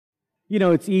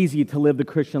It's easy to live the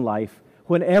Christian life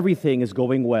when everything is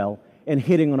going well and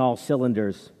hitting on all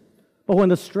cylinders. But when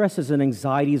the stresses and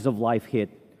anxieties of life hit,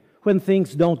 when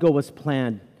things don't go as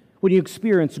planned, when you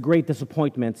experience great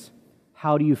disappointments,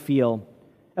 how do you feel?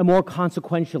 And more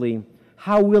consequentially,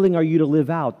 how willing are you to live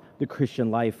out the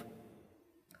Christian life?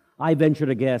 I venture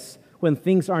to guess when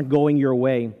things aren't going your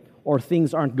way, or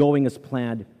things aren't going as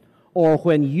planned, or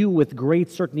when you with great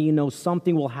certainty know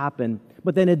something will happen,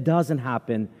 but then it doesn't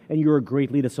happen and you're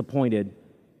greatly disappointed,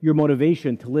 your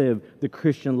motivation to live the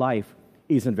Christian life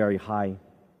isn't very high.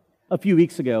 A few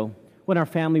weeks ago, when our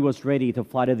family was ready to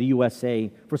fly to the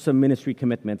USA for some ministry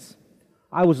commitments,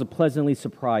 I was pleasantly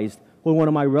surprised when one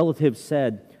of my relatives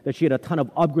said that she had a ton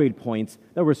of upgrade points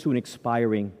that were soon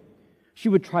expiring. She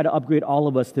would try to upgrade all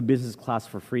of us to business class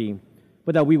for free,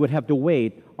 but that we would have to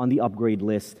wait on the upgrade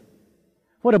list.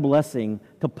 What a blessing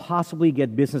to possibly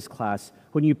get business class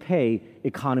when you pay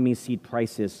economy seat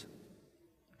prices.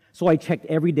 So I checked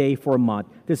every day for a month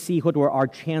to see what were our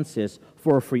chances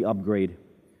for a free upgrade.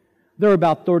 There were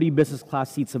about 30 business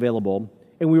class seats available,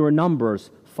 and we were numbers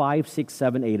 5, 6,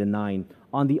 7, 8, and 9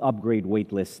 on the upgrade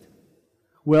wait list.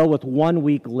 Well, with 1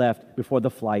 week left before the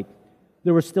flight,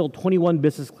 there were still 21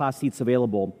 business class seats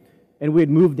available, and we had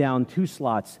moved down 2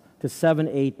 slots to 7,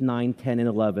 8, 9, 10, and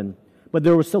 11. But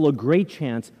there was still a great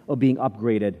chance of being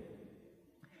upgraded.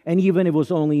 And even if it was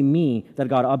only me that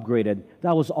got upgraded,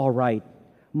 that was all right.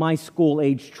 My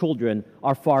school-aged children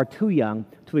are far too young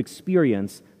to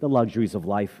experience the luxuries of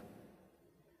life.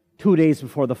 2 days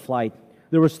before the flight,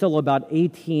 there were still about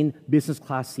 18 business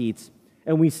class seats,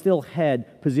 and we still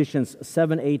had positions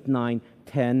 7, 8, 9,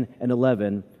 10, and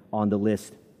 11 on the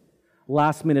list.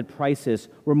 Last-minute prices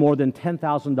were more than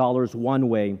 $10,000 one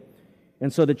way,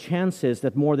 and so the chances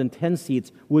that more than 10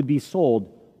 seats would be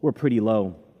sold were pretty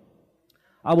low.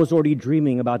 I was already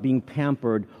dreaming about being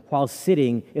pampered while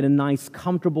sitting in a nice,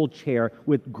 comfortable chair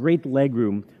with great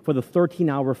legroom for the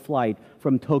 13-hour flight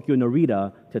from Tokyo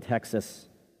Narita to Texas.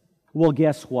 Well,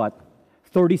 guess what?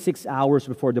 36 hours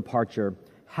before departure,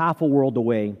 half a world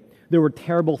away, there were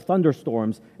terrible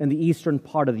thunderstorms in the eastern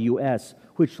part of the U.S.,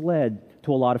 which led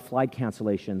to a lot of flight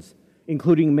cancellations,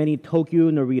 including many Tokyo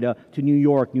Narita to New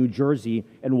York, New Jersey,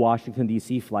 and Washington,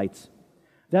 D.C. flights.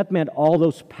 That meant all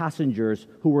those passengers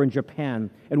who were in Japan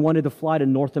and wanted to fly to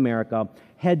North America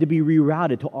had to be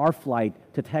rerouted to our flight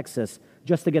to Texas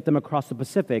just to get them across the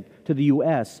Pacific to the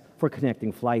U.S. for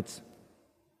connecting flights.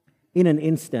 In an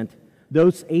instant,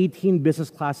 those 18 business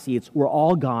class seats were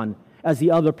all gone as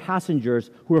the other passengers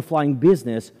who were flying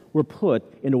business were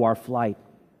put into our flight.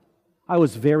 I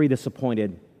was very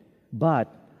disappointed,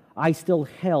 but I still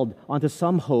held onto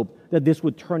some hope that this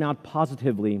would turn out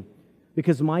positively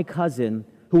because my cousin,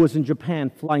 who was in Japan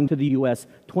flying to the U.S.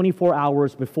 24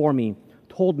 hours before me,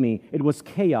 told me it was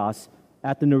chaos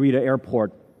at the Narita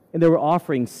airport, and they were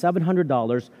offering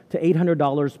 $700 to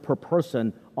 $800 per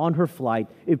person on her flight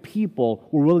if people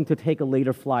were willing to take a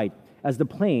later flight, as the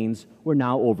planes were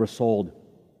now oversold.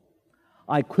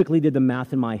 I quickly did the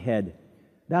math in my head.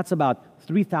 That's about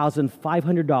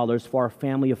 $3,500 for our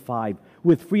family of 5,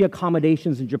 with free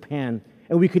accommodations in Japan,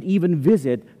 and we could even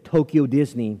visit Tokyo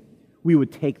Disney. We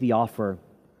would take the offer.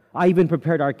 I even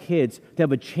prepared our kids to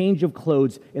have a change of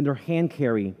clothes in their hand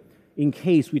carry in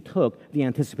case we took the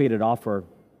anticipated offer.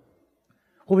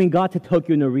 When we got to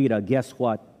Tokyo Narita, guess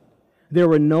what? They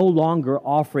were no longer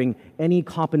offering any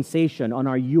compensation on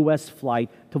our U.S. flight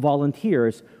to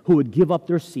volunteers who would give up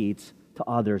their seats to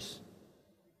others.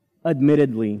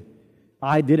 Admittedly,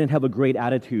 I didn't have a great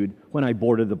attitude when I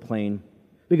boarded the plane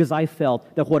because I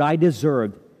felt that what I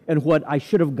deserved and what I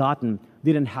should have gotten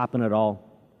didn't happen at all.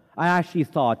 I actually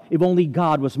thought if only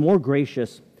God was more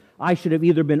gracious, I should have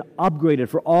either been upgraded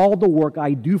for all the work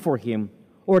I do for Him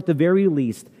or at the very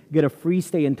least get a free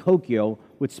stay in Tokyo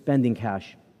with spending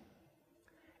cash.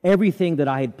 Everything that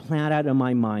I had planned out in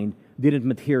my mind didn't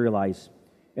materialize,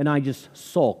 and I just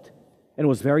sulked and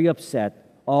was very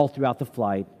upset all throughout the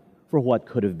flight for what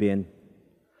could have been.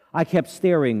 I kept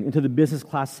staring into the business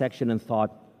class section and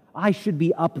thought, I should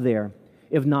be up there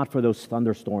if not for those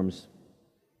thunderstorms.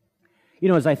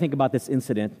 As I think about this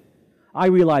incident, I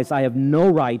realize I have no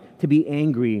right to be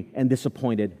angry and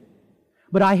disappointed.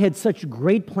 But I had such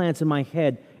great plans in my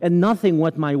head, and nothing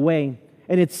went my way,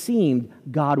 and it seemed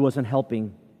God wasn't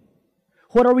helping.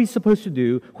 What are we supposed to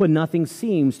do when nothing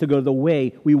seems to go the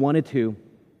way we want it to?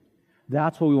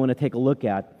 That's what we want to take a look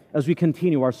at as we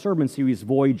continue our sermon series,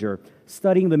 Voyager,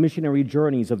 studying the missionary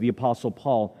journeys of the Apostle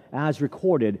Paul as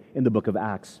recorded in the book of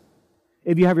Acts.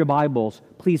 If you have your Bibles,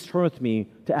 please turn with me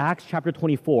to Acts chapter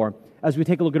 24 as we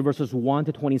take a look at verses 1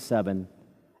 to 27.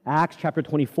 Acts chapter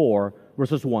 24,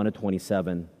 verses 1 to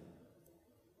 27.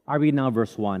 I read now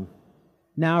verse 1.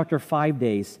 Now after 5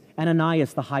 days,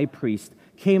 Ananias the high priest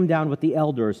came down with the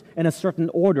elders and a certain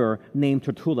order named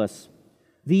Tertullus.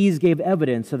 These gave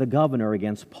evidence to the governor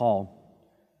against Paul.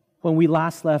 When we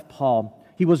last left Paul,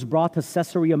 he was brought to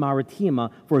Caesarea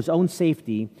Maritima for his own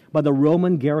safety by the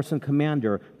Roman garrison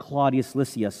commander Claudius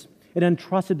Lysias, and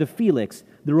entrusted to Felix,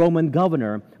 the Roman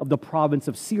governor of the province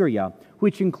of Syria,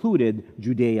 which included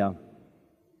Judea.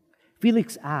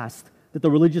 Felix asked that the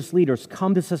religious leaders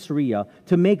come to Caesarea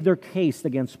to make their case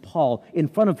against Paul in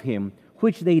front of him,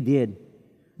 which they did.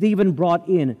 They even brought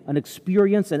in an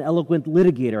experienced and eloquent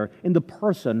litigator in the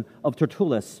person of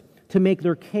Tertullus to make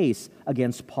their case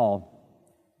against Paul.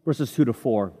 Verses 2 to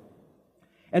 4.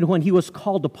 And when he was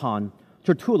called upon,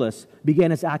 Tertullus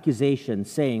began his accusation,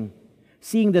 saying,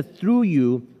 "Seeing that through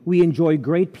you we enjoy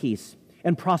great peace,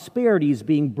 and prosperity is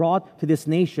being brought to this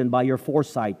nation by your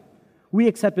foresight, we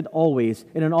accept it always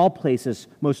and in all places,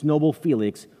 most noble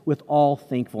Felix, with all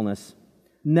thankfulness.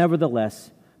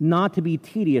 Nevertheless, not to be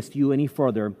tedious to you any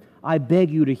further, I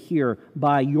beg you to hear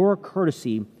by your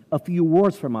courtesy a few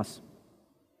words from us."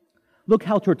 Look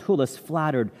how Tertullus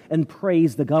flattered and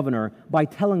praised the governor by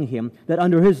telling him that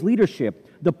under his leadership,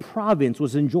 the province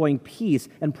was enjoying peace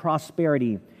and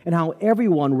prosperity, and how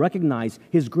everyone recognized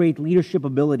his great leadership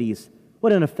abilities.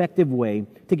 What an effective way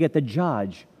to get the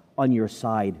judge on your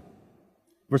side.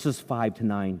 Verses 5 to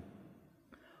 9.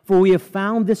 For we have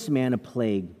found this man a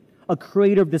plague, a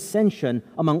creator of dissension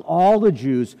among all the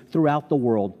Jews throughout the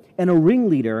world, and a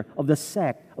ringleader of the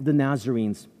sect of the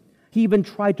Nazarenes. He even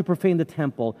tried to profane the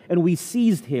temple, and we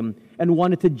seized him and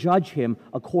wanted to judge him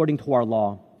according to our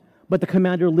law. But the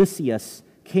commander Lysias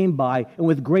came by and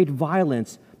with great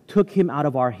violence took him out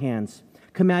of our hands,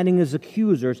 commanding his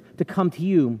accusers to come to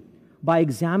you. By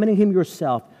examining him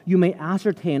yourself, you may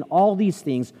ascertain all these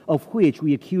things of which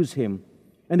we accuse him.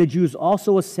 And the Jews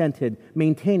also assented,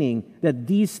 maintaining that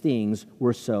these things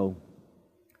were so.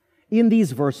 In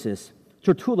these verses,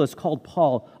 Tertullus called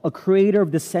Paul a creator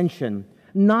of dissension,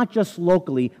 not just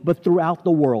locally, but throughout the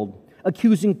world,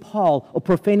 accusing Paul of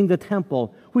profaning the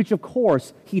temple, which of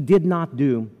course he did not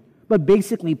do, but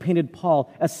basically painted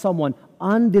Paul as someone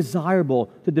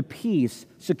undesirable to the peace,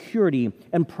 security,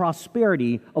 and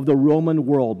prosperity of the Roman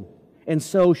world, and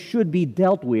so should be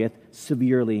dealt with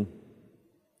severely.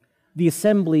 The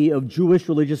assembly of Jewish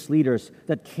religious leaders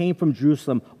that came from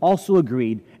Jerusalem also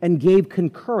agreed and gave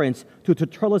concurrence to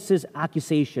Tertullus's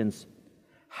accusations.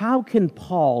 How can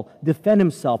Paul defend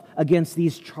himself against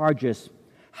these charges?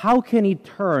 How can he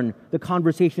turn the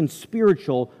conversation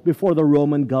spiritual before the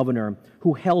Roman governor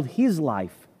who held his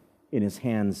life in his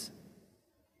hands?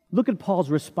 Look at Paul's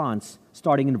response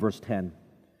starting in verse 10.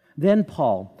 Then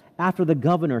Paul, after the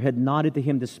governor had nodded to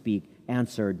him to speak,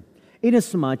 answered,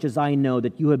 "Inasmuch as I know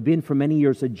that you have been for many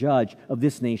years a judge of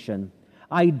this nation,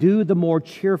 I do the more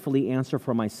cheerfully answer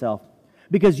for myself,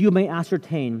 because you may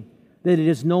ascertain that it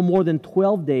is no more than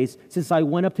 12 days since I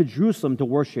went up to Jerusalem to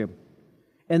worship.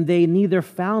 And they neither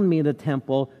found me in the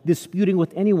temple disputing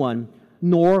with anyone,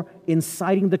 nor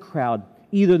inciting the crowd,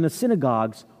 either in the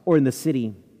synagogues or in the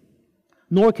city.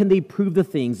 Nor can they prove the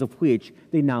things of which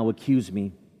they now accuse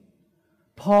me."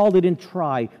 Paul didn't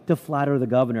try to flatter the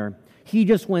governor. He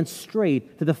just went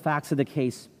straight to the facts of the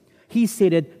case. He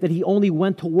stated that he only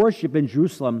went to worship in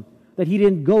Jerusalem, that he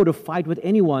didn't go to fight with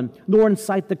anyone, nor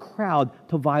incite the crowd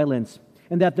to violence,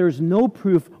 and that there's no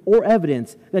proof or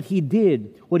evidence that he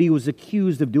did what he was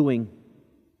accused of doing.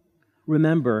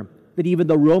 Remember that even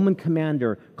the Roman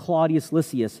commander, Claudius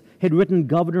Lysias, had written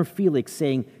Governor Felix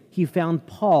saying he found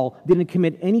Paul didn't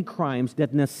commit any crimes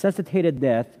that necessitated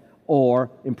death or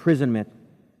imprisonment.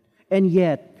 And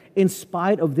yet, in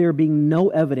spite of there being no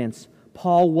evidence,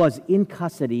 Paul was in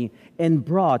custody and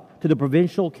brought to the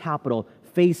provincial capital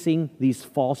facing these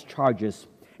false charges,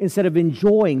 instead of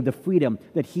enjoying the freedom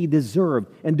that he deserved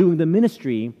and doing the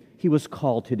ministry he was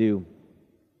called to do.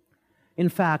 In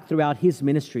fact, throughout his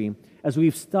ministry, as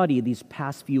we've studied these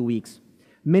past few weeks,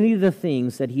 many of the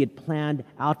things that he had planned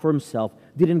out for himself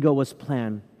didn't go as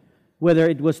planned, whether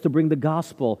it was to bring the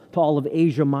gospel to all of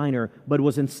Asia Minor, but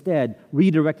was instead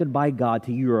redirected by God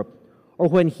to Europe, or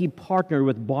when he partnered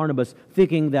with Barnabas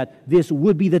thinking that this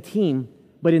would be the team,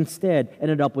 but instead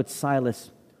ended up with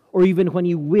Silas, or even when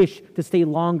he wished to stay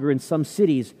longer in some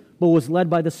cities, but was led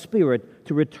by the Spirit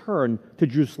to return to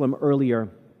Jerusalem earlier.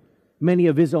 Many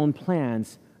of his own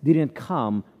plans didn't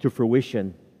come to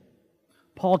fruition.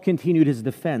 Paul continued his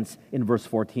defense in verse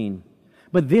 14.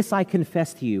 "But this I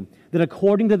confess to you, that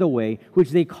according to the way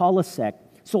which they call a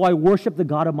sect, so I worship the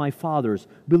God of my fathers,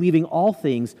 believing all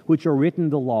things which are written in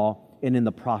the law and in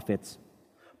the prophets."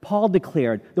 Paul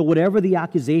declared that whatever the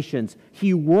accusations,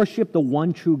 he worshiped the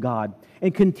one true God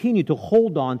and continued to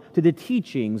hold on to the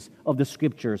teachings of the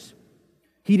Scriptures.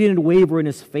 He didn't waver in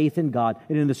his faith in God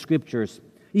and in the Scriptures,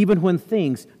 even when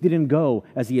things didn't go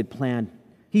as he had planned.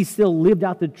 He still lived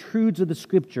out the truths of the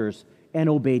Scriptures and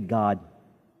obeyed God.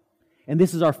 And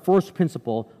this is our first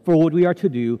principle for what we are to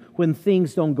do when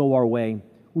things don't go our way.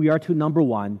 We are to, number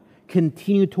one,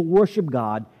 continue to worship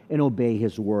God and obey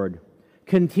His Word.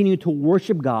 Continue to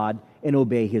worship God and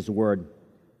obey His Word.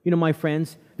 You know, my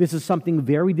friends, this is something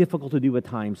very difficult to do at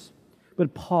times,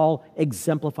 but Paul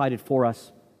exemplified it for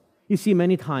us. You see,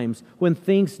 many times when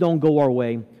things don't go our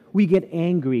way, we get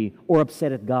angry or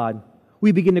upset at God.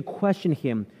 We begin to question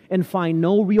Him and find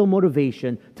no real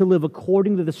motivation to live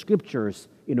according to the Scriptures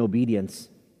in obedience.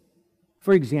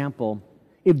 For example,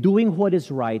 if doing what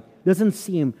is right doesn't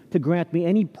seem to grant me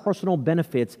any personal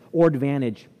benefits or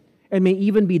advantage, and may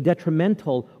even be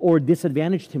detrimental or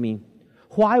disadvantage to me,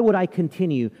 why would I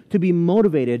continue to be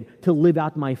motivated to live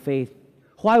out my faith?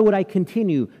 Why would I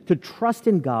continue to trust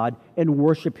in God and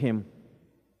worship Him?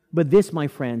 But this, my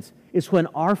friends, is when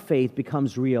our faith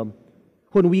becomes real,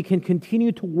 when we can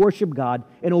continue to worship God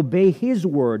and obey His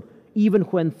Word even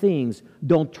when things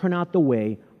don't turn out the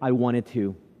way I want it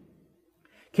to.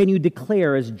 Can you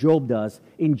declare as Job does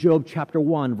in Job chapter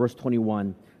 1, verse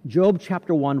 21? Job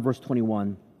chapter 1, verse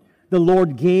 21. The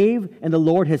Lord gave, and the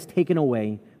Lord has taken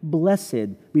away.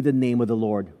 Blessed be the name of the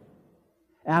Lord.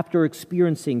 After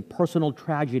experiencing personal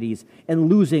tragedies and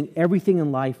losing everything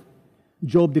in life,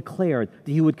 Job declared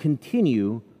that he would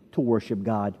continue to worship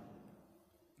God.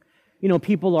 You know,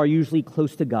 people are usually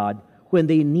close to God when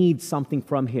they need something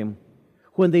from Him,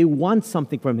 when they want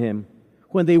something from Him,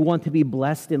 when they want to be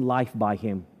blessed in life by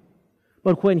Him.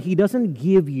 But when He doesn't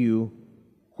give you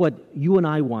what you and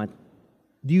I want,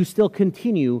 do you still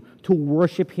continue to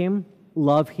worship Him,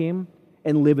 love Him,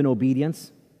 and live in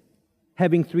obedience?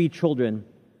 Having 3 children,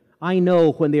 I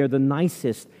know when they are the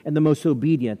nicest and the most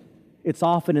obedient, it's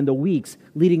often in the weeks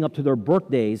leading up to their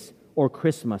birthdays or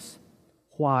Christmas.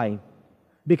 Why?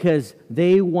 Because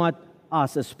they want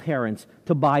us as parents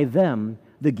to buy them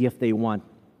the gift they want.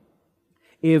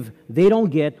 If they don't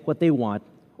get what they want,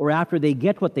 or after they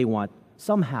get what they want,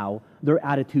 somehow their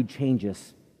attitude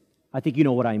changes. I think you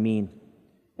know what I mean.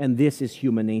 And this is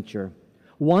human nature.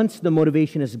 Once the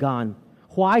motivation is gone,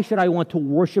 why should I want to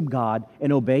worship God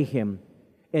and obey Him?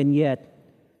 And yet,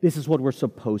 this is what we're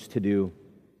supposed to do.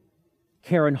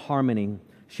 Karen Harmoning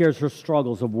shares her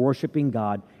struggles of worshiping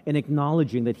God and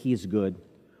acknowledging that He is good.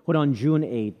 When on June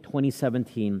 8,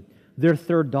 2017, their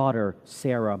 3rd daughter,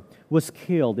 Sarah, was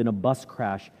killed in a bus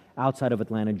crash outside of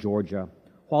Atlanta, Georgia,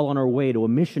 while on her way to a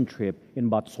mission trip in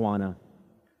Botswana.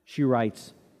 She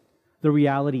writes, "The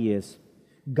reality is,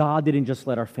 God didn't just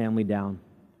let our family down.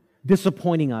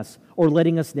 Disappointing us or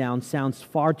letting us down sounds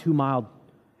far too mild.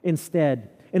 Instead,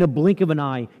 in a blink of an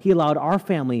eye, He allowed our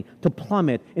family to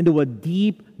plummet into a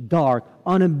deep, dark,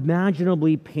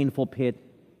 unimaginably painful pit.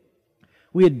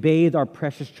 We had bathed our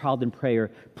precious child in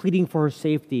prayer, pleading for her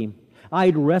safety. I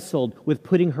had wrestled with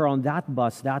putting her on that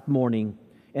bus that morning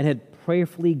and had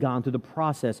prayerfully gone through the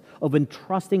process of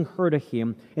entrusting her to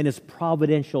Him in His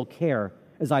providential care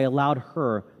as I allowed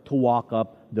her to walk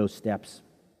up those steps.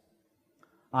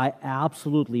 I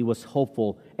absolutely was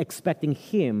hopeful, expecting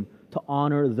Him to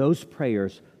honor those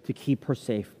prayers to keep her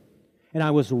safe. And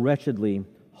I was wretchedly,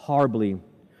 horribly,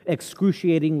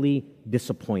 excruciatingly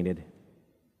disappointed."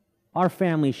 Our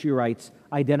family, she writes,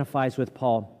 identifies with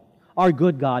Paul. Our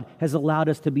good God has allowed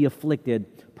us to be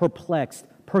afflicted, perplexed,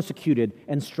 persecuted,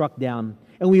 and struck down,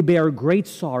 and we bear great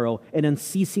sorrow and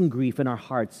unceasing grief in our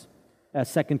hearts, as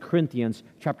 2 Corinthians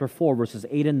chapter 4, verses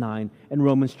 8 and 9, and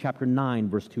Romans chapter 9,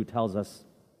 verse 2 tells us.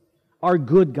 Our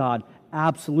good God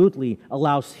absolutely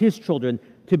allows His children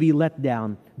to be let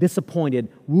down, disappointed,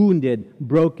 wounded,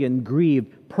 broken,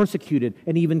 grieved, persecuted,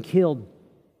 and even killed.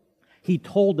 He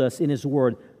told us in His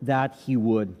Word that He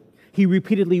would. He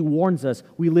repeatedly warns us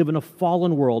we live in a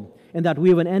fallen world and that we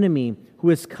have an enemy who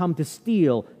has come to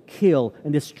steal, kill,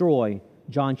 and destroy.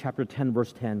 John chapter 10,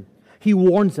 verse 10. He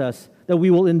warns us that we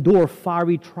will endure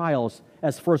fiery trials,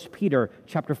 as 1 Peter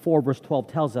chapter 4, verse 12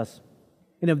 tells us.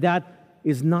 And if that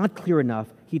is not clear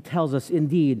enough, he tells us,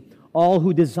 indeed, all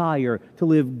who desire to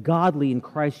live godly in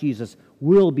Christ Jesus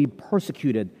will be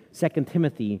persecuted. 2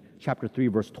 Timothy chapter 3,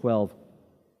 verse 12.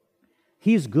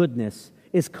 His goodness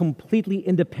is completely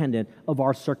independent of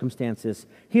our circumstances.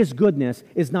 His goodness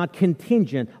is not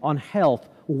contingent on health,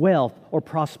 wealth, or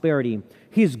prosperity.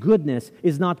 His goodness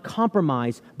is not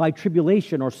compromised by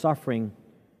tribulation or suffering.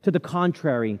 To the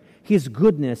contrary, His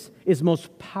goodness is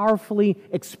most powerfully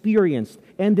experienced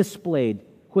and displayed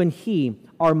when He,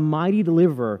 our mighty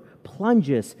deliverer,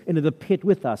 plunges into the pit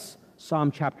with us,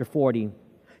 Psalm chapter 40.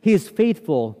 He is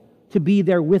faithful to be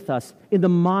there with us in the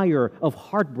mire of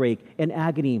heartbreak and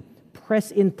agony,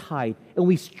 pressed in tight, and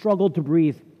we struggle to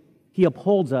breathe. He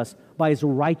upholds us by His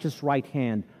righteous right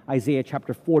hand, Isaiah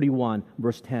chapter 41,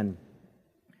 verse 10.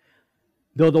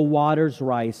 Though the waters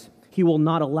rise, He will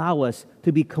not allow us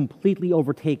to be completely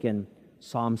overtaken,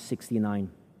 Psalm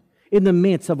 69. In the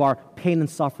midst of our pain and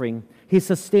suffering, His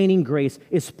sustaining grace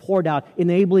is poured out,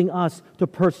 enabling us to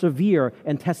persevere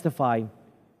and testify.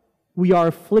 We are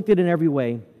afflicted in every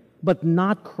way, but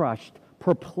not crushed,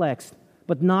 perplexed,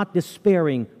 but not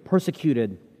despairing,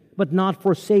 persecuted, but not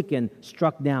forsaken,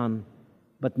 struck down,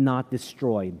 but not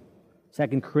destroyed.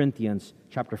 2 Corinthians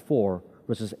chapter 4,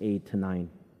 verses 8 to 9.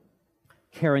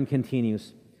 Karen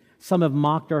continues, some have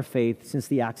mocked our faith since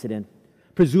the accident,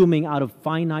 presuming out of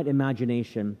finite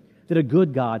imagination that a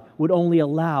good God would only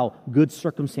allow good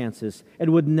circumstances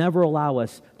and would never allow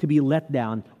us to be let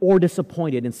down or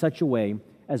disappointed in such a way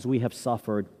as we have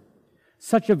suffered.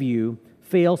 Such a view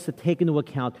fails to take into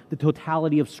account the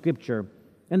totality of Scripture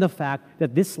and the fact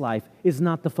that this life is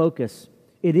not the focus.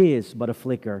 It is but a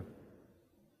flicker.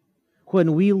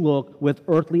 When we look with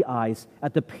earthly eyes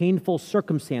at the painful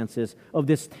circumstances of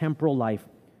this temporal life,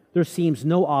 there seems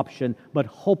no option but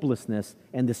hopelessness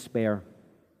and despair.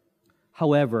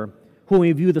 However, when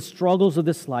we view the struggles of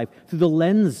this life through the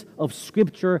lens of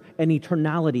Scripture and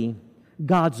eternality,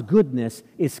 God's goodness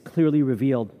is clearly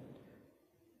revealed.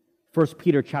 1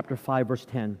 Peter chapter 5, verse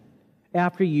 10.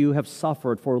 After you have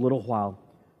suffered for a little while,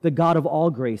 the God of all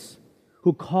grace,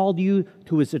 who called you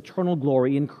to His eternal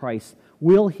glory in Christ,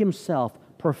 will Himself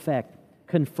perfect,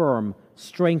 confirm,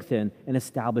 strengthen, and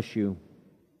establish you.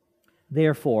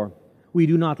 Therefore, we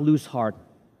do not lose heart,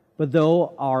 but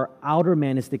though our outer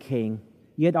man is decaying,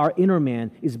 yet our inner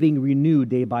man is being renewed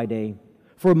day by day.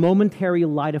 For momentary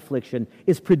light affliction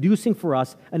is producing for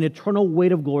us an eternal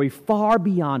weight of glory far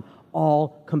beyond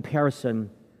all comparison.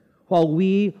 While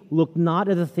we look not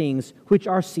at the things which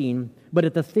are seen, but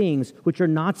at the things which are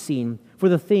not seen. For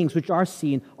the things which are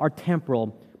seen are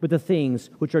temporal, but the things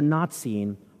which are not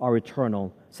seen are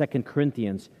eternal. 2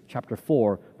 Corinthians chapter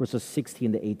 4, verses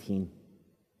 16 to 18.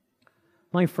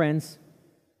 My friends,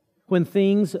 when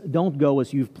things don't go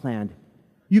as you've planned,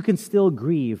 you can still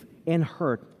grieve and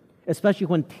hurt, especially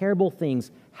when terrible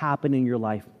things happen in your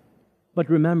life. But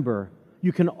remember,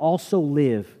 you can also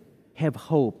live, have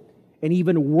hope, and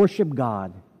even worship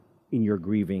God in your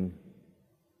grieving.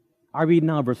 I read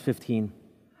now verse 15.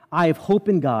 I have hope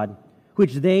in God,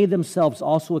 which they themselves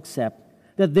also accept,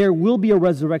 that there will be a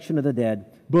resurrection of the dead,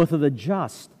 both of the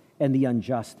just and the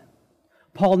unjust.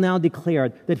 Paul now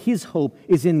declared that his hope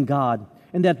is in God,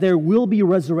 and that there will be a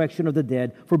resurrection of the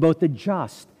dead for both the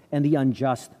just and the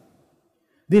unjust.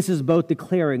 This is both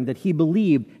declaring that he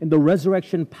believed in the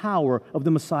resurrection power of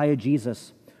the Messiah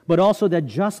Jesus, but also that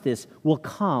justice will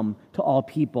come to all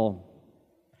people.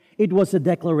 It was a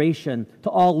declaration to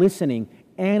all listening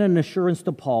and an assurance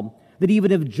to Paul that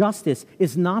even if justice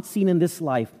is not seen in this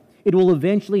life, it will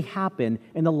eventually happen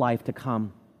in the life to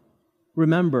come.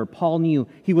 Remember, Paul knew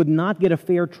he would not get a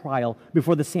fair trial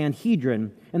before the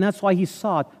Sanhedrin, and that's why he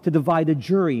sought to divide the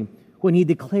jury when he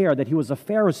declared that he was a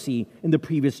Pharisee in the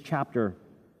previous chapter.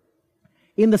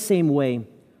 In the same way,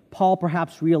 Paul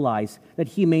perhaps realized that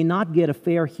he may not get a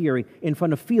fair hearing in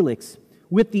front of Felix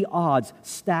with the odds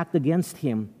stacked against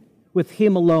him, with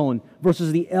him alone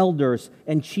versus the elders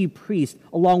and chief priests,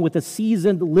 along with a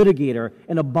seasoned litigator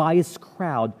and a biased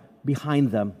crowd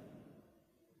behind them.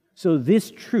 So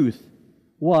this truth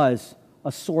was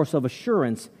a source of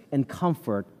assurance and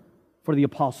comfort for the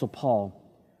Apostle Paul,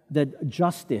 that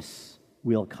justice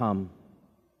will come.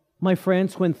 My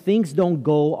friends, when things don't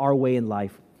go our way in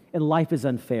life, and life is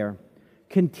unfair,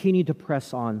 continue to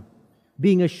press on,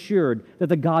 being assured that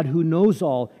the God who knows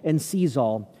all and sees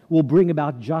all will bring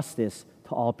about justice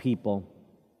to all people.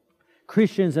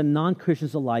 Christians and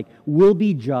non-Christians alike will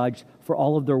be judged for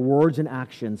all of their words and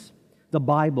actions. The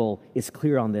Bible is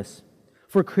clear on this.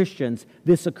 For Christians,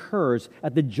 this occurs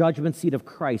at the judgment seat of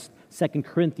Christ, 2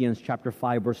 Corinthians chapter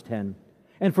 5, verse 10.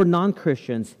 And for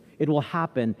non-Christians, it will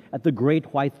happen at the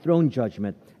great white throne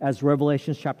judgment, as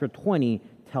Revelation chapter 20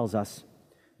 tells us.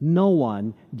 No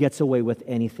one gets away with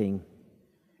anything.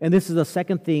 And this is the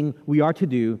second thing we are to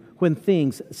do when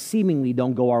things seemingly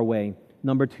don't go our way.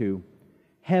 Number 2,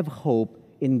 have hope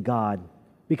in God,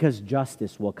 because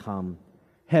justice will come.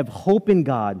 Have hope in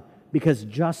God, because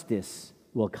justice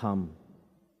will come.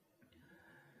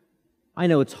 I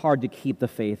know it's hard to keep the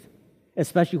faith,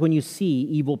 especially when you see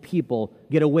evil people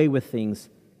get away with things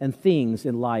and things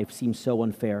in life seem so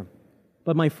unfair.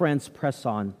 But my friends, press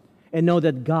on and know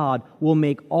that God will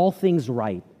make all things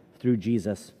right through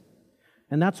Jesus.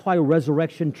 And that's why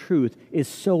resurrection truth is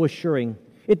so assuring.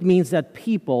 It means that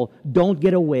people don't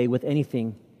get away with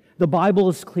anything. The Bible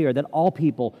is clear that all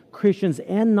people, Christians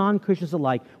and non-Christians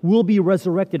alike, will be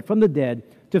resurrected from the dead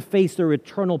to face their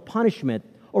eternal punishment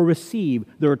or receive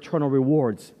their eternal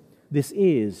rewards. This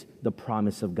is the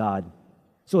promise of God.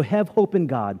 So have hope in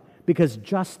God, because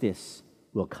justice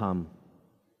will come.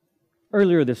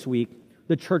 Earlier this week,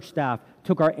 the church staff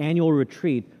took our annual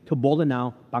retreat to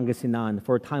Bolinao, Pangasinan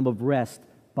for a time of rest,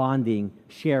 bonding,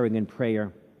 sharing, and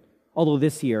prayer. Although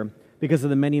this year, because of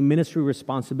the many ministry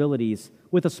responsibilities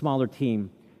with a smaller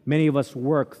team, many of us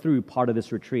worked through part of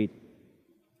this retreat.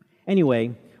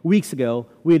 Anyway, weeks ago,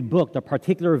 we had booked a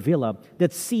particular villa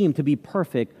that seemed to be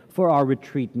perfect for our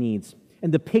retreat needs,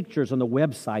 and the pictures on the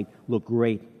website look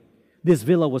great. This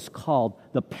villa was called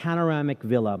the Panoramic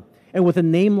Villa, and with a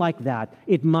name like that,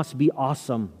 it must be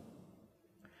awesome.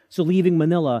 So leaving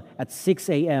Manila at 6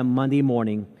 a.m. Monday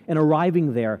morning and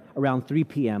arriving there around 3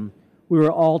 p.m., we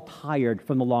were all tired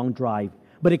from the long drive,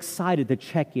 but excited to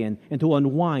check in and to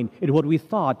unwind in what we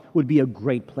thought would be a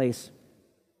great place.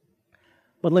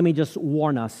 But let me just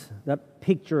warn us that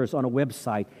pictures on a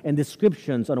website and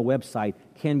descriptions on a website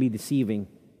can be deceiving.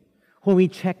 When we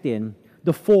checked in,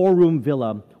 the 4-room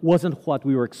villa wasn't what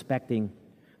we were expecting.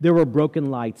 There were broken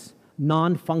lights,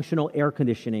 non-functional air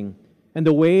conditioning, and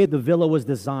the way the villa was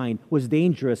designed was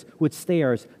dangerous with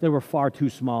stairs that were far too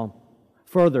small.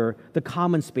 Further, the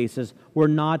common spaces were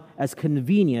not as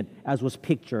convenient as was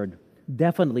pictured,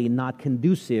 definitely not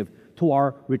conducive to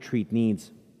our retreat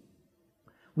needs.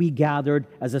 We gathered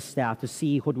as a staff to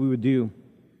see what we would do.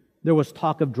 There was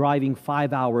talk of driving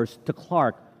 5 hours to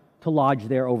Clark to lodge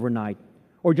there overnight,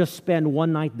 or just spend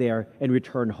one night there and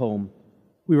return home.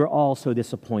 We were all so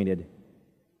disappointed.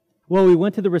 Well, we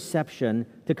went to the reception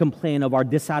to complain of our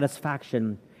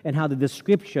dissatisfaction and how the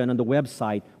description on the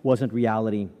website wasn't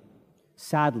reality.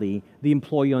 Sadly, the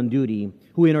employee on duty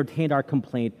who entertained our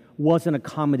complaint wasn't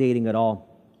accommodating at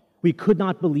all. We could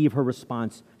not believe her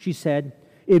response. She said,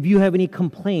 "If you have any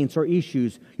complaints or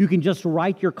issues, you can just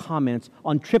write your comments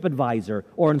on TripAdvisor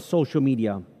or on social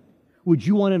media." Would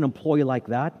you want an employee like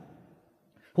that?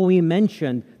 When we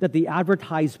mentioned that the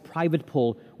advertised private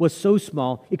pool was so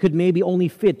small it could maybe only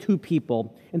fit 2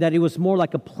 people and that it was more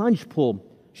like a plunge pool,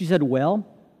 she said, "Well,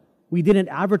 we didn't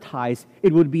advertise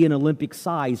it would be an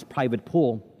Olympic-sized private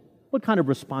pool." What kind of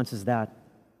response is that?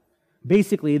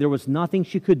 Basically, there was nothing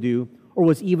she could do or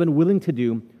was even willing to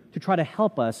do to try to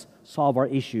help us solve our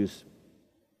issues.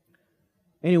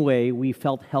 Anyway, we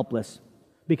felt helpless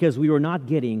because we were not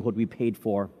getting what we paid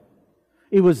for.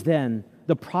 It was then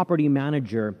the property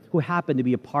manager, who happened to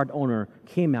be a part owner,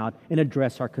 came out and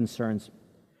addressed our concerns.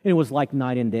 And it was like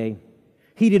night and day.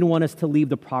 He didn't want us to leave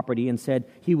the property and said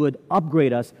he would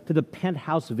upgrade us to the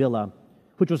penthouse villa,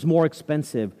 which was more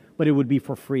expensive, but it would be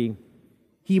for free.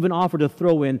 He even offered to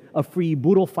throw in a free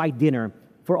boodle fight dinner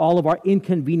for all of our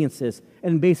inconveniences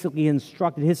and basically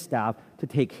instructed his staff to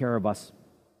take care of us.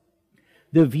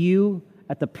 The view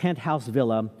at the penthouse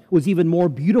villa was even more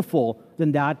beautiful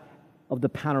than that of the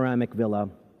panoramic villa.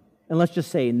 And let's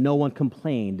just say no one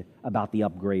complained about the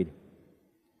upgrade.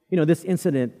 You know, this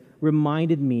incident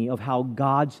reminded me of how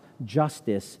God's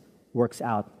justice works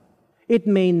out. It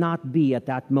may not be at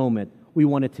that moment we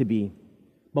want it to be,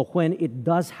 but when it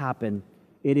does happen,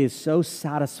 it is so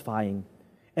satisfying,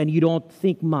 and you don't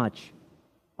think much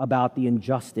about the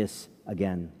injustice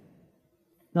again.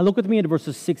 Now look with me at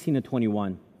verses 16 and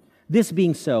 21. "This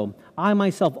being so, I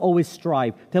myself always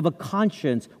strive to have a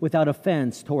conscience without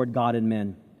offense toward God and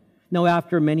men. Now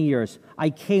after many years, I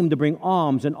came to bring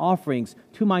alms and offerings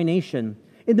to my nation,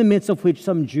 in the midst of which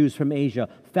some Jews from Asia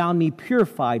found me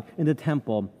purified in the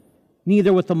temple,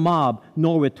 neither with the mob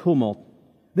nor with tumult.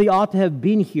 They ought to have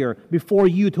been here before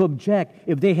you to object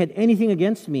if they had anything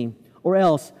against me, or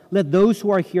else let those who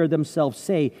are here themselves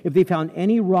say if they found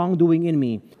any wrongdoing in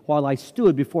me while I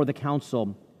stood before the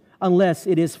council, unless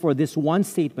it is for this one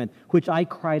statement which I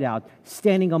cried out,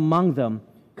 standing among them,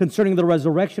 concerning the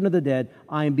resurrection of the dead,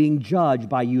 I am being judged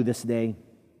by you this day."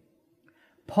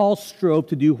 Paul strove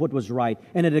to do what was right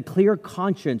and had a clear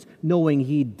conscience, knowing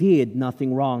he did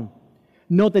nothing wrong.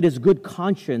 Note that his good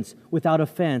conscience without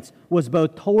offense was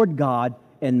both toward God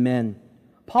and men.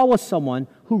 Paul was someone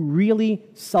who really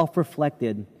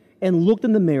self-reflected and looked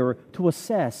in the mirror to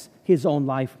assess his own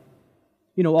life.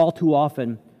 You know, all too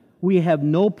often, we have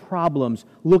no problems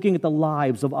looking at the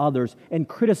lives of others and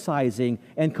criticizing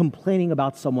and complaining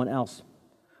about someone else.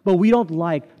 But we don't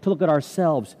like to look at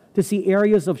ourselves to see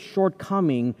areas of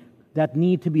shortcoming that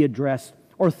need to be addressed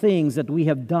or things that we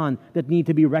have done that need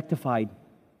to be rectified.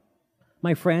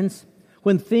 My friends,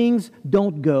 when things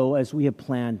don't go as we have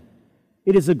planned,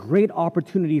 it is a great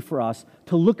opportunity for us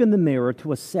to look in the mirror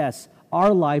to assess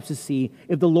our lives to see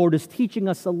if the Lord is teaching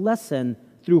us a lesson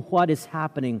through what is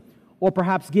happening, or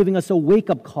perhaps giving us a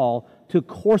wake-up call to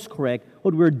course correct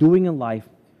what we're doing in life,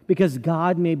 because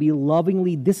God may be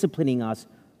lovingly disciplining us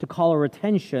to call our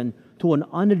attention to an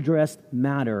unaddressed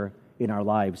matter in our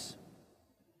lives.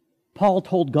 Paul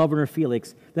told Governor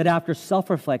Felix that after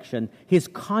self-reflection, his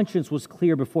conscience was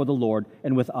clear before the Lord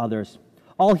and with others.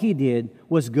 All he did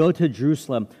was go to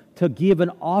Jerusalem to give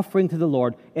an offering to the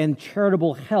Lord and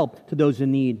charitable help to those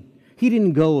in need. He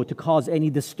didn't go to cause any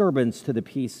disturbance to the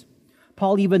peace.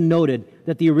 Paul even noted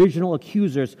that the original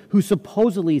accusers who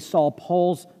supposedly saw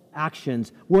Paul's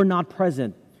actions were not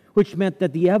present, which meant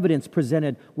that the evidence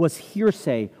presented was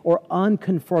hearsay or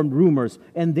unconfirmed rumors,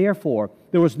 and therefore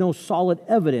there was no solid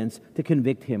evidence to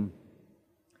convict him.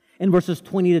 In verses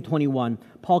 20 to 21,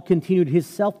 Paul continued his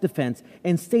self-defense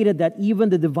and stated that even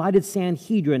the divided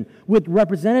Sanhedrin, with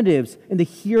representatives in the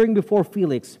hearing before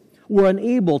Felix, were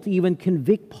unable to even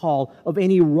convict Paul of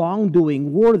any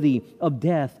wrongdoing worthy of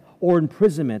death or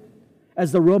imprisonment,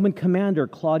 as the Roman commander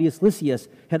Claudius Lysias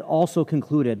had also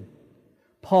concluded.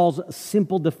 Paul's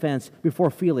simple defense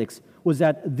before Felix was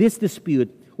that this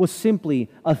dispute was simply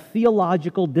a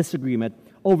theological disagreement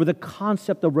over the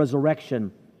concept of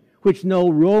resurrection, which no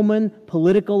Roman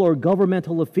political or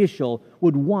governmental official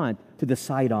would want to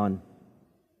decide on.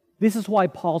 This is why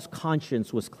Paul's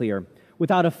conscience was clear,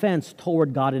 without offense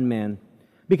toward God and man,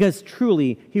 because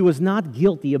truly he was not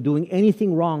guilty of doing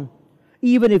anything wrong.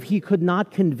 Even if he could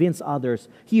not convince others,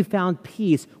 he found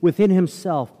peace within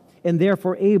himself and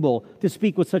therefore able to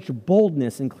speak with such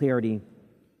boldness and clarity.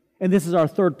 And this is our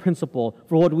third principle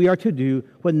for what we are to do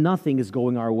when nothing is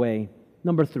going our way.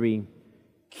 Number 3,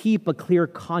 keep a clear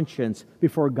conscience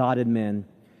before God and men.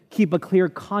 Keep a clear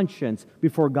conscience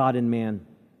before God and man.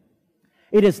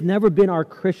 It has never been our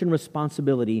Christian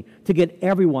responsibility to get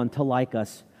everyone to like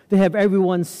us, to have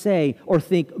everyone say or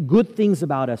think good things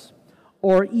about us,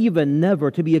 or even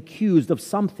never to be accused of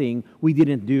something we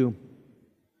didn't do.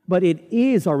 But it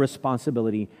is our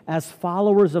responsibility as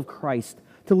followers of Christ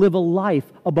to live a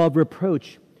life above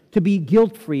reproach, to be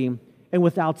guilt-free and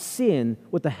without sin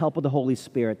with the help of the Holy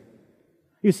Spirit.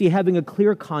 You see, having a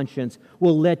clear conscience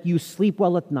will let you sleep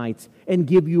well at nights and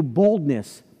give you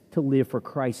boldness to live for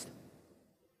Christ.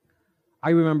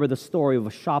 I remember the story of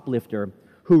a shoplifter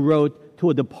who wrote to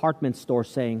a department store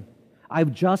saying,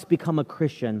 "I've just become a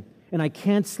Christian and I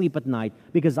can't sleep at night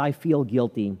because I feel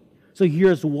guilty. So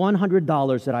here's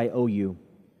 $100 that I owe you."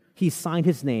 He signed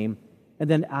his name and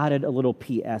then added a little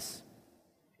P.S.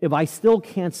 "If I still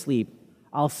can't sleep,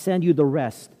 I'll send you the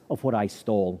rest of what I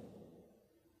stole."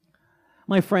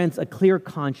 My friends, a clear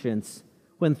conscience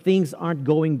when things aren't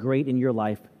going great in your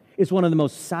life is one of the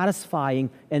most satisfying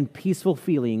and peaceful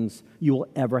feelings you will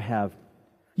ever have.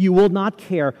 You will not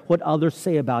care what others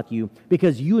say about you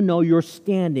because you know your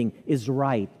standing is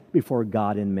right before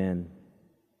God and men.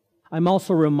 I'm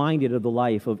also reminded of the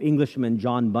life of Englishman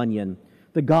John Bunyan,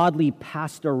 the godly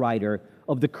pastor-writer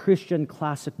of the Christian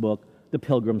classic book, The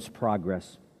Pilgrim's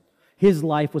Progress. His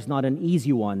life was not an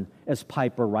easy one, as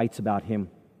Piper writes about him.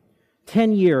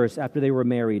 10 years after they were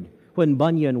married, when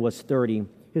Bunyan was 30,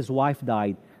 his wife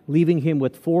died, leaving him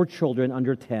with 4 children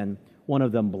under 10, one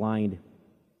of them blind.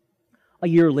 A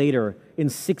year later, in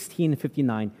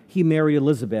 1659, he married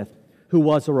Elizabeth, who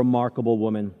was a remarkable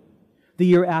woman. The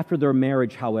year after their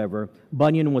marriage, however,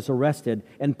 Bunyan was arrested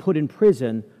and put in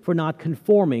prison for not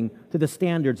conforming to the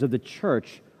standards of the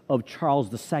church of Charles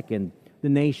II, the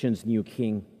nation's new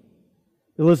king.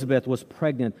 Elizabeth was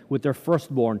pregnant with their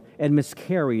firstborn and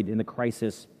miscarried in the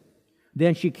crisis.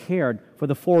 Then she cared for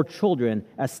the 4 children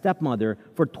as stepmother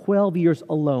for 12 years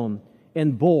alone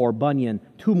and bore Bunyan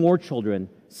 2 more children,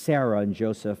 Sarah and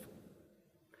Joseph.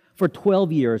 For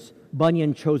 12 years,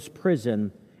 Bunyan chose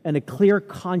prison and a clear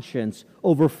conscience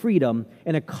over freedom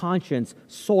and a conscience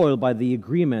soiled by the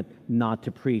agreement not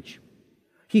to preach.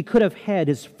 He could have had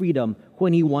his freedom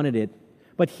when he wanted it,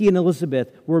 but he and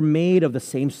Elizabeth were made of the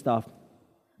same stuff.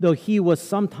 Though he was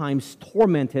sometimes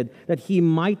tormented that he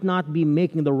might not be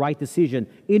making the right decision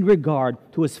in regard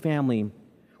to his family,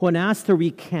 when asked to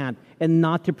recant and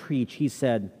not to preach, he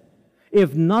said,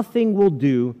 "If nothing will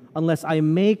do unless I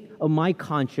make of my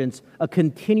conscience a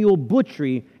continual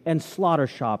butchery and slaughter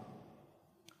shop,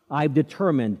 I've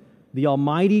determined, the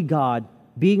Almighty God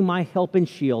being my help and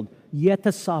shield, yet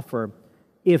to suffer,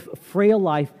 if frail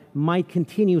life might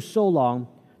continue so long,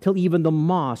 till even the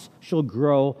moss shall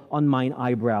grow on mine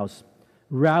eyebrows,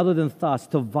 rather than thus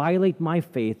to violate my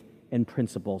faith and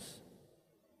principles."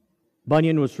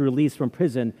 Bunyan was released from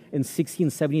prison in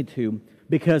 1672,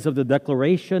 because of the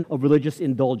Declaration of Religious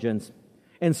Indulgence.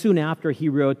 And soon after, he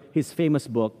wrote his famous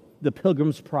book, The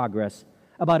Pilgrim's Progress,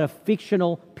 about a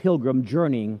fictional pilgrim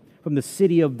journeying from the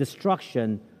city of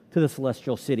destruction to the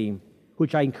celestial city,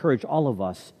 which I encourage all of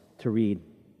us to read.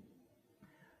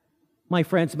 My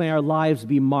friends, may our lives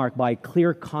be marked by a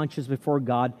clear conscience before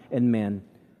God and men,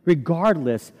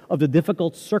 regardless of the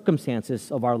difficult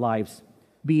circumstances of our lives,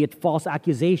 be it false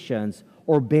accusations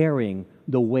or bearing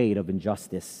the weight of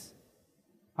injustice.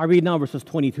 I read now verses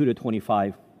 22 to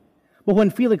 25. But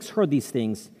when Felix heard these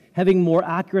things, having more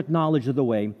accurate knowledge of the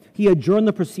way, he adjourned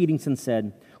the proceedings and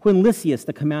said, "When Lysias,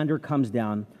 the commander, comes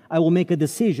down, I will make a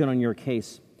decision on your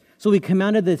case." So he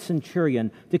commanded the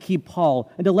centurion to keep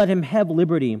Paul and to let him have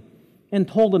liberty, and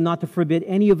told him not to forbid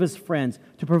any of his friends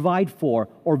to provide for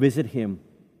or visit him.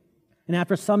 And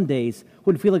after some days,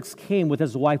 when Felix came with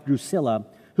his wife Drusilla,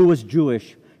 who was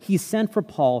Jewish, he sent for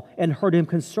Paul and heard him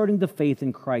concerning the faith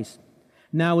in Christ.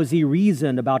 Now as he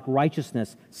reasoned about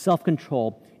righteousness,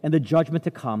 self-control, and the judgment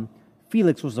to come,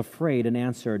 Felix was afraid and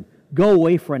answered, "Go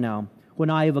away for now. When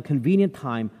I have a convenient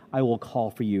time, I will call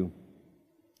for you."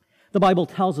 The Bible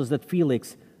tells us that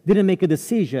Felix didn't make a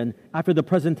decision after the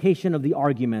presentation of the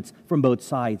arguments from both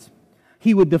sides.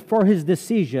 He would defer his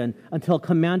decision until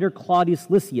Commander Claudius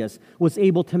Lysias was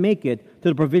able to make it to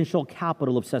the provincial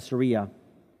capital of Caesarea.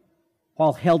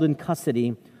 While held in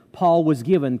custody, Paul was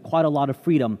given quite a lot of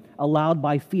freedom, allowed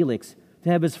by Felix to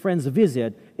have his friends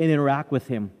visit and interact with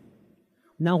him.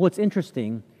 Now what's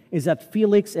interesting is that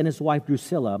Felix and his wife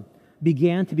Drusilla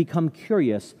began to become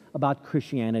curious about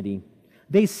Christianity.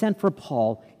 They sent for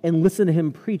Paul and listened to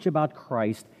him preach about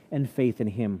Christ and faith in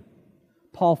him.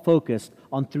 Paul focused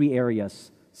on three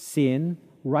areas: sin,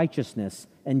 righteousness,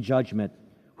 and judgment,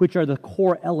 which are the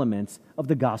core elements of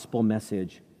the gospel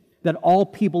message. That all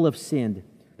people have sinned,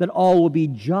 that all will be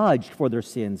judged for their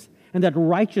sins, and that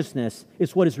righteousness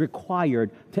is what is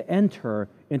required to enter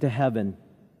into heaven.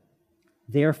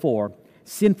 Therefore,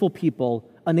 sinful people,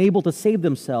 unable to save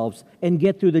themselves and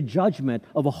get through the judgment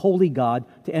of a holy God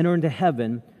to enter into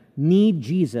heaven, need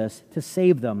Jesus to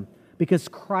save them, because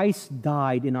Christ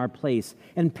died in our place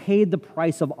and paid the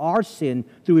price of our sin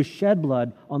through his shed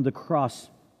blood on the cross.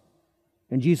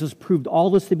 And Jesus proved all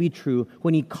this to be true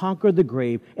when he conquered the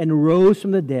grave and rose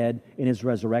from the dead in his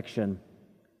resurrection.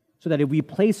 So that if we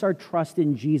place our trust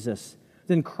in Jesus,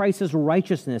 then Christ's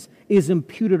righteousness is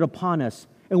imputed upon us,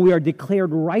 and we are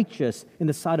declared righteous in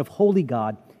the sight of holy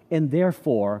God, and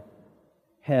therefore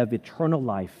have eternal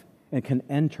life and can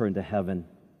enter into heaven.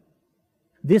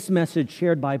 This message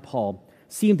shared by Paul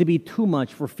seemed to be too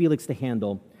much for Felix to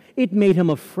handle. It made him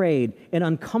afraid and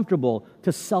uncomfortable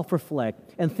to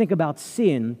self-reflect and think about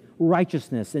sin,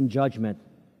 righteousness, and judgment.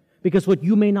 Because what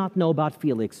you may not know about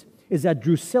Felix is that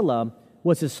Drusilla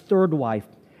was his third wife,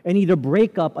 and he had to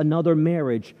break up another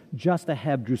marriage just to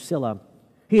have Drusilla.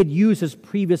 He had used his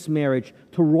previous marriage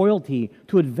to royalty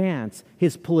to advance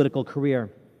his political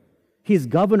career. His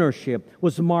governorship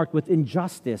was marked with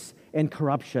injustice and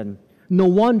corruption. No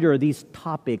wonder these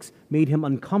topics made him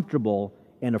uncomfortable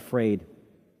and afraid.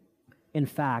 In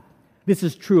fact, this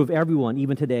is true of everyone,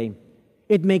 even today.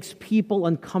 It makes people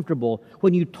uncomfortable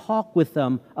when you talk with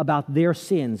them about their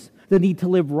sins, the need to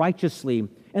live righteously,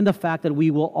 and the fact that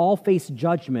we will all face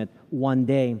judgment one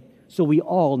day. So we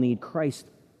all need Christ.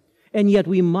 And yet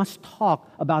we must talk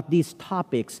about these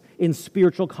topics in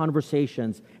spiritual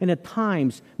conversations, and at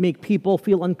times make people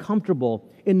feel uncomfortable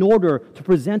in order to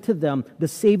present to them the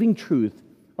saving truth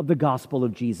of the gospel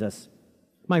of Jesus.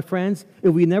 My friends,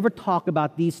 if we never talk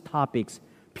about these topics,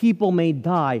 people may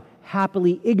die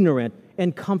happily ignorant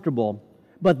and comfortable,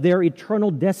 but their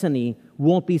eternal destiny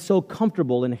won't be so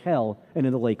comfortable in hell and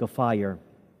in the lake of fire.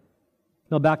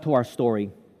 Now back to our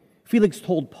story. Felix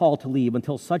told Paul to leave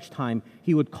until such time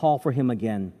he would call for him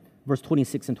again. Verse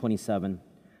 26 and 27.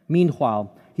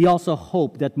 Meanwhile, he also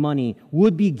hoped that money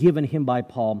would be given him by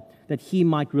Paul, that he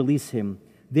might release him.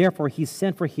 Therefore, he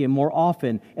sent for him more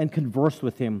often and conversed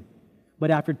with him. But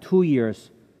after 2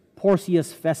 years,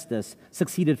 Porcius Festus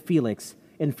succeeded Felix,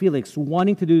 and Felix,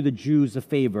 wanting to do the Jews a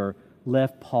favor,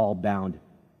 left Paul bound.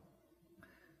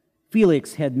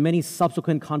 Felix had many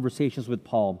subsequent conversations with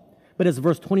Paul, but as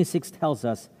verse 26 tells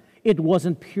us, it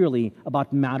wasn't purely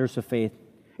about matters of faith.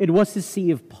 It was to see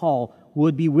if Paul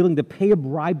would be willing to pay a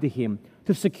bribe to him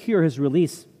to secure his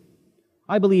release.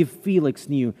 I believe Felix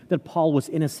knew that Paul was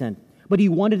innocent, but he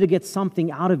wanted to get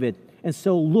something out of it, and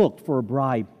so looked for a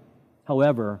bribe.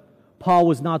 However, Paul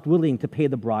was not willing to pay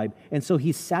the bribe, and so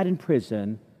he sat in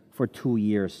prison for 2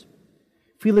 years.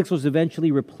 Felix was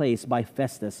eventually replaced by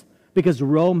Festus because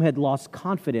Rome had lost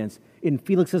confidence in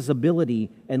Felix's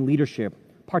ability and leadership,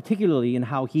 particularly in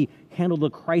how he handled the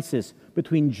crisis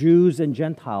between Jews and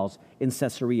Gentiles in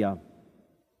Caesarea.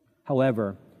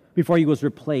 However, before he was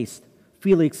replaced,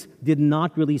 Felix did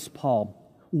not release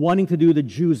Paul, wanting to do the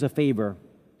Jews a favor.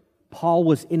 Paul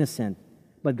was innocent,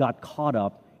 but got caught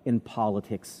up in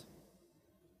politics.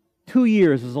 2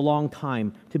 years is a long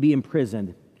time to be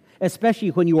imprisoned,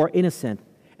 especially when you are innocent,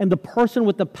 and the person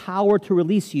with the power to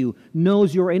release you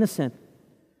knows you're innocent.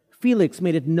 Felix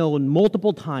made it known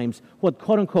multiple times what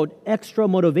quote-unquote extra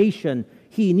motivation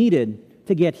he needed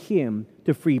to get him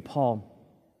to free Paul.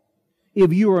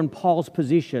 If you were in Paul's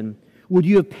position, would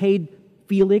you have paid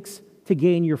Felix to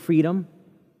gain your freedom?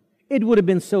 It would have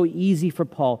been so easy for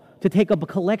Paul to take up a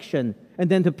collection and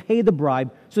then to pay the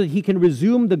bribe so that he can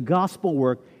resume the gospel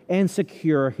work and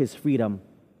secure his freedom.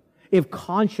 If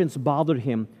conscience bothered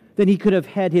him, then he could have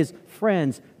had his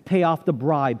friends pay off the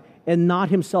bribe and not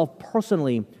himself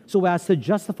personally, so as to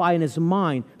justify in his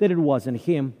mind that it wasn't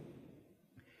him.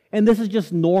 And this is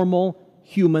just normal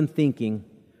human thinking,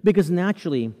 because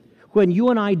naturally, when you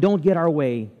and I don't get our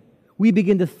way, we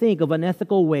begin to think of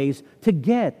unethical ways to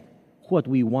get what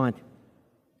we want.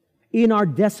 In our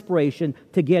desperation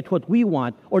to get what we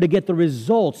want or to get the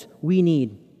results we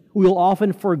need, we will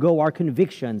often forego our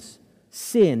convictions,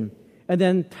 sin, and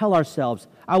then tell ourselves,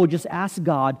 I will just ask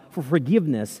God for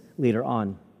forgiveness later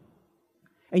on.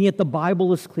 And yet the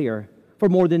Bible is clear. For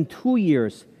more than 2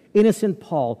 years, innocent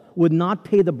Paul would not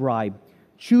pay the bribe,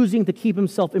 choosing to keep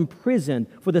himself imprisoned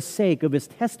for the sake of his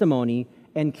testimony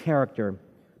and character.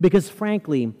 Because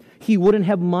frankly, he wouldn't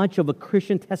have much of a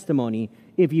Christian testimony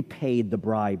if he paid the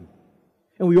bribe.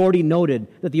 And we already noted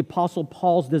that the Apostle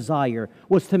Paul's desire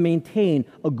was to maintain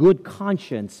a good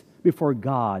conscience before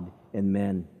God and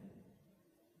men.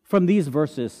 From these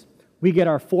verses, we get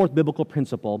our fourth biblical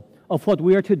principle of what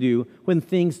we are to do when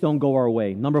things don't go our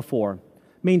way. Number 4,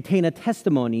 maintain a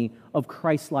testimony of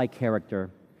Christ-like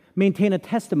character. Maintain a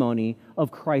testimony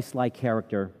of Christ-like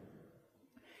character.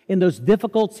 In those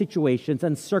difficult situations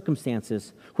and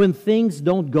circumstances, when things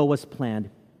don't go as planned,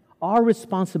 our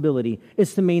responsibility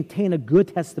is to maintain a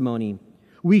good testimony.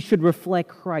 We should reflect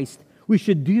Christ. We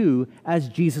should do as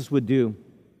Jesus would do.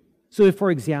 So if,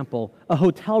 for example, a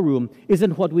hotel room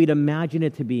isn't what we'd imagine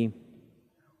it to be,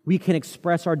 we can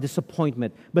express our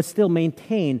disappointment, but still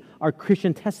maintain our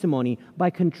Christian testimony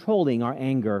by controlling our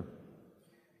anger.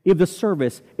 If the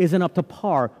service isn't up to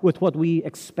par with what we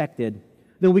expected,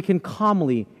 then we can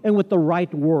calmly and with the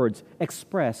right words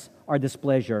express our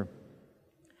displeasure.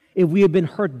 If we have been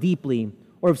hurt deeply,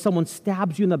 or if someone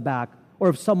stabs you in the back, or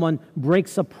if someone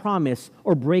breaks a promise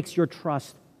or breaks your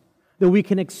trust, then we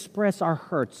can express our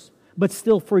hurts, but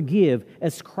still forgive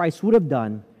as Christ would have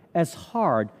done, as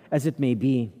hard as it may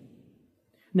be.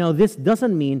 Now, this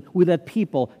doesn't mean we let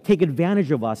people take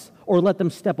advantage of us or let them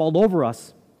step all over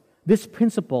us. This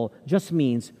principle just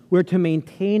means we're to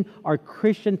maintain our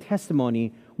Christian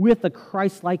testimony with a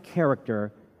Christ-like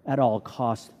character at all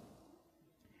costs.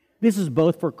 This is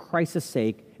both for Christ's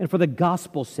sake and for the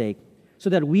gospel's sake, so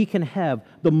that we can have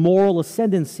the moral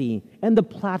ascendancy and the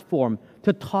platform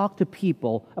to talk to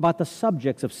people about the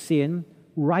subjects of sin,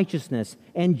 righteousness,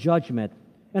 and judgment,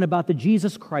 and about the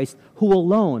Jesus Christ who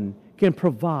alone can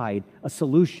provide a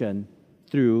solution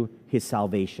through His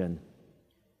salvation.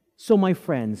 So, my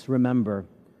friends, remember,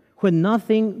 when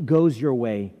nothing goes your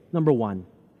way, number 1,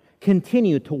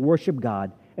 continue to worship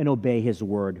God and obey His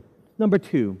word. Number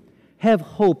 2, have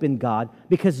hope in God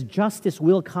because justice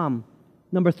will come.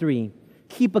 Number 3,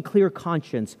 keep a clear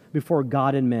conscience before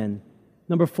God and men.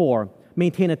 Number 4,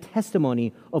 maintain a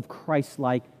testimony of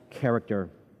Christ-like character.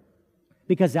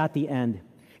 Because at the end,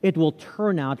 it will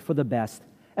turn out for the best,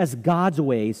 as God's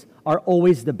ways are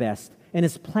always the best, and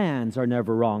His plans are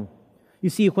never wrong. You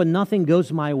see, when nothing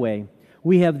goes my way,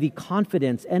 we have the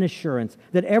confidence and assurance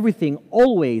that everything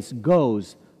always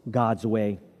goes God's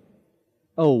way.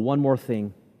 Oh, one more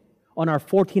thing. On our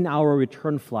 14-hour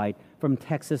return flight from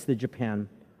Texas to Japan,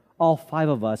 all 5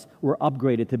 of us were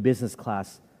upgraded to business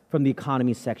class from the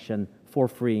economy section for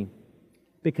free,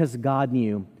 because God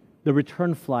knew the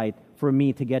return flight for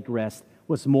me to get rest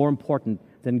was more important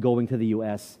than going to the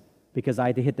U.S., because I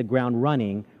had to hit the ground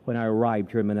running when I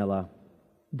arrived here in Manila.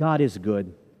 God is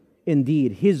good.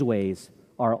 Indeed, His ways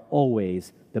are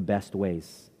always the best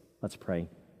ways. Let's pray.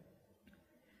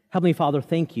 Heavenly Father,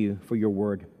 thank You for Your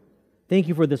word. Thank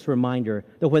You for this reminder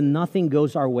that when nothing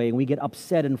goes our way and we get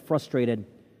upset and frustrated,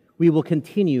 we will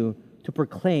continue to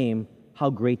proclaim how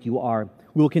great You are.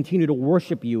 We will continue to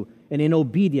worship You, and in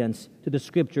obedience to the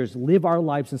Scriptures, live our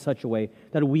lives in such a way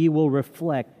that we will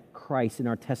reflect Christ in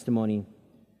our testimony.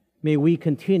 May we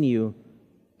continue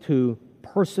to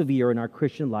persevere in our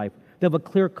Christian life, to have a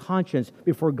clear conscience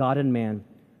before God and man,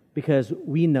 because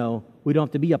we know we don't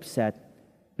have to be upset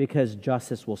because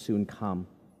justice will soon come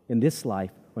in this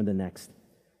life or in the next.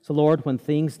 So Lord, when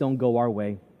things don't go our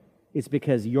way, it's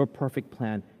because your perfect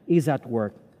plan is at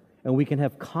work, and we can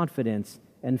have confidence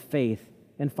and faith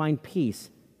and find peace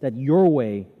that your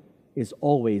way is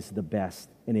always the best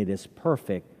and it is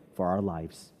perfect for our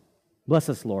lives. Bless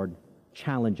us, Lord.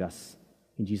 Challenge us.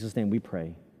 In Jesus' name we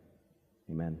pray.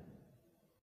 Amen.